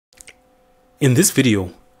In this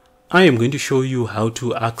video, I am going to show you how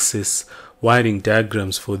to access wiring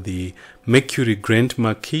diagrams for the Mercury Grand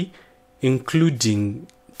Marquis, including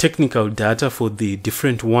technical data for the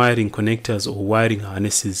different wiring connectors or wiring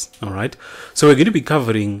harnesses. Alright, so we're going to be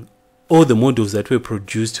covering all the models that were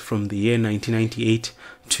produced from the year 1998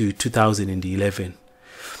 to 2011.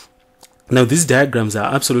 Now, these diagrams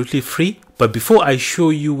are absolutely free, but before I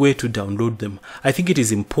show you where to download them, I think it is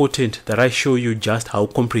important that I show you just how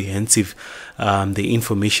comprehensive the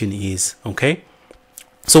information is. Okay,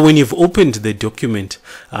 so when you've opened the document,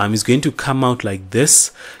 it's going to come out like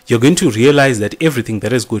this. You're going to realize that everything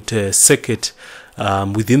that has got a circuit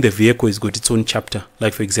within the vehicle has got its own chapter.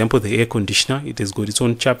 Like, for example, the air conditioner, it has got its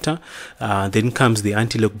own chapter. Then comes the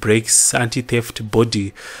anti-lock brakes, anti-theft,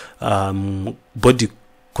 body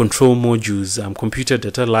control modules, computer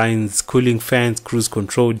data lines, cooling fans, cruise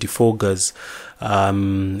control, defoggers,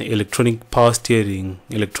 electronic power steering,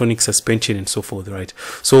 electronic suspension, and so forth. Right,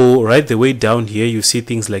 so right the way down here you see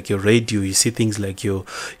things like your radio, you see things like your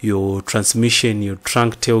transmission, your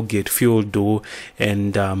trunk, tailgate, fuel door,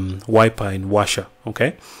 and wiper and washer.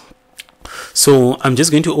 Okay, so I'm just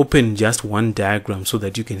going to open just one diagram so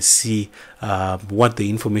that you can see what the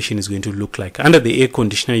information is going to look like. Under the air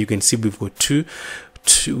conditioner, you can see we've got two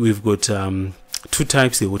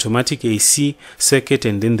types: the automatic AC circuit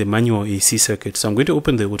and then the manual AC circuit. So I'm going to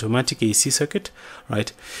open the automatic AC circuit,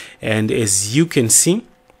 right? And as you can see,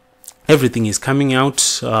 everything is coming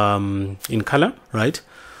out in color, right?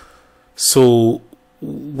 So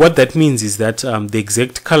what that means is that the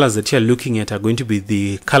exact colors that you're looking at are going to be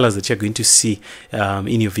the colors that you're going to see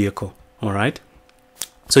in your vehicle. All right,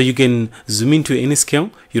 so you can zoom into any scale.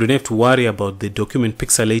 You don't have to worry about the document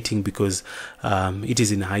pixelating because it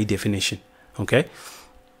is in high definition. Okay,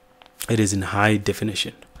 it is in high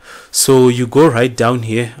definition. So you go right down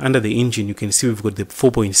here under the engine, you can see we've got the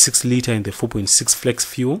 4.6 liter and the 4.6 flex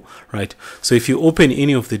fuel, right? So if you open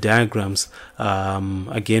any of the diagrams,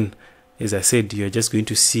 again, as I said, you're just going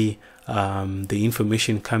to see the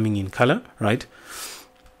information coming in color, right?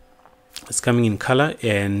 It's coming in color,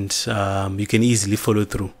 and you can easily follow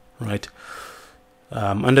through, right?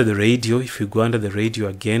 Under the radio, if you go under the radio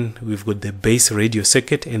again, we've got the base radio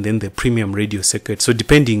circuit and then the premium radio circuit. So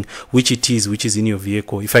depending which it is, which is in your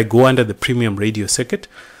vehicle, if I go under the premium radio circuit,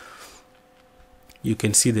 you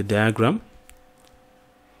can see the diagram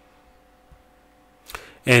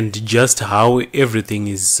and just how everything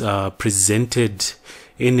is presented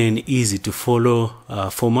in an easy to follow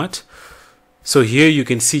format. So here you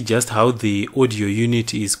can see just how the audio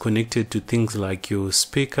unit is connected to things like your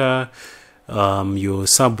speaker, your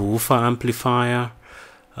subwoofer amplifier,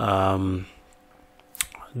 how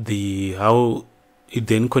it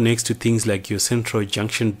then connects to things like your central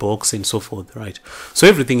junction box and so forth, right? So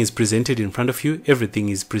everything is presented in front of you. Everything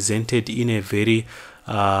is presented in a very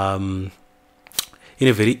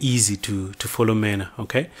easy to follow manner.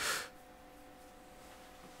 Okay,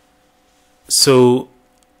 so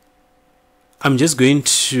I'm just going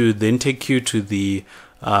to then take you to the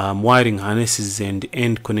wiring harnesses and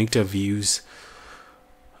end connector views.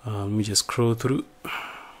 Let me just scroll through.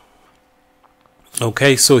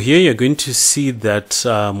 Okay, so here you're going to see that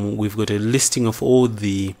we've got a listing of all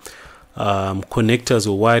the connectors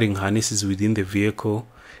or wiring harnesses within the vehicle,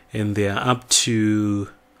 and they are up to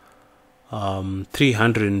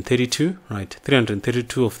 332, right?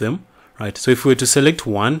 332 of them, right? So if we were to select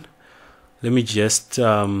one, let me just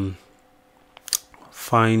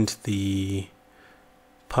find the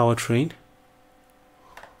powertrain.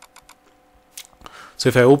 So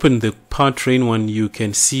if I open the powertrain one, you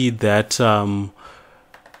can see that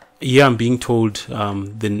here I'm being told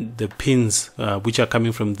the pins which are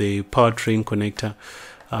coming from the powertrain connector,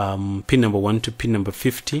 pin number 1 to pin number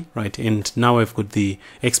 50, right? And now I've got the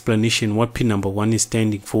explanation what pin number 1 is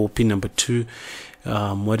standing for, pin number 2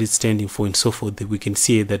 what it's standing for, and so forth. We can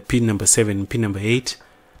see that pin number 7 and pin number 8,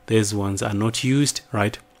 those ones are not used,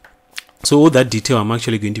 right? So all that detail I'm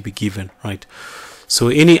actually going to be given, right? So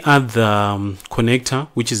any other connector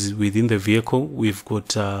which is within the vehicle, we've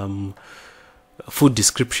got full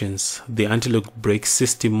descriptions. The anti-lock brake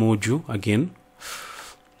system module, again,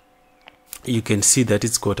 you can see that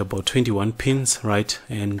it's got about 21 pins, right?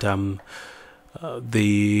 And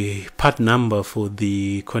the part number for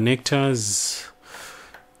the connectors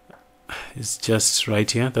is just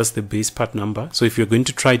right here. That's the base part number. So if you're going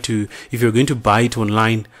to buy it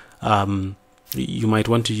online, you might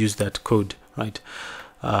want to use that code, right?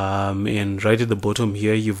 and right at the bottom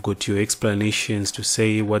here you've got your explanations to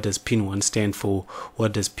say what does pin 1 stand for,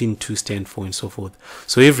 what does pin 2 stand for, and so forth.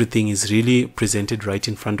 So everything is really presented right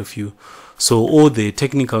in front of you. So all the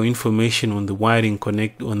technical information on the wiring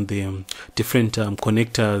on the different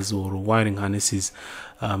connectors or wiring harnesses,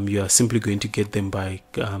 you are simply going to get them by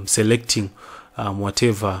selecting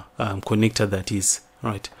whatever connector that is,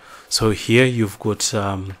 right? So here you've got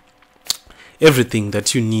everything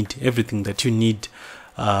that you need,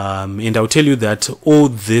 and I'll tell you that all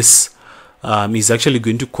this is actually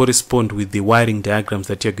going to correspond with the wiring diagrams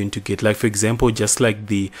that you're going to get. Like for example, just like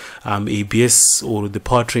the ABS or the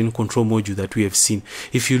powertrain control module that we have seen,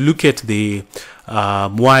 if you look at the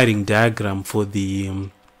wiring diagram for the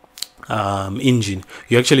engine,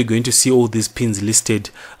 you're actually going to see all these pins listed.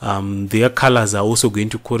 Their colors are also going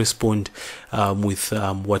to correspond with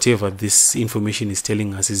whatever this information is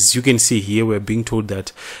telling us. As you can see here, we're being told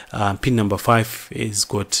that pin number 5 is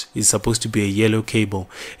supposed to be a yellow cable,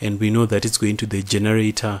 and we know that it's going to the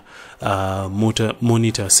generator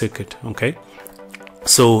monitor circuit. Okay,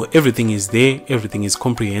 so everything is there, everything is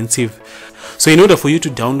comprehensive. So in order for you to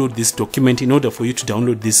download this document, in order for you to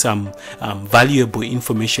download this valuable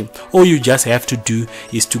information, all you just have to do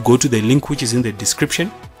is to go to the link which is in the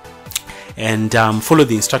description and follow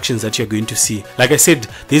the instructions that you're going to see. Like I said,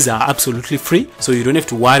 these are absolutely free, so you don't have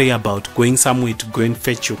to worry about going somewhere to go and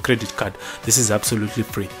fetch your credit card. This is absolutely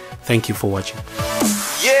free. Thank you for watching.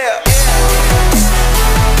 Yeah.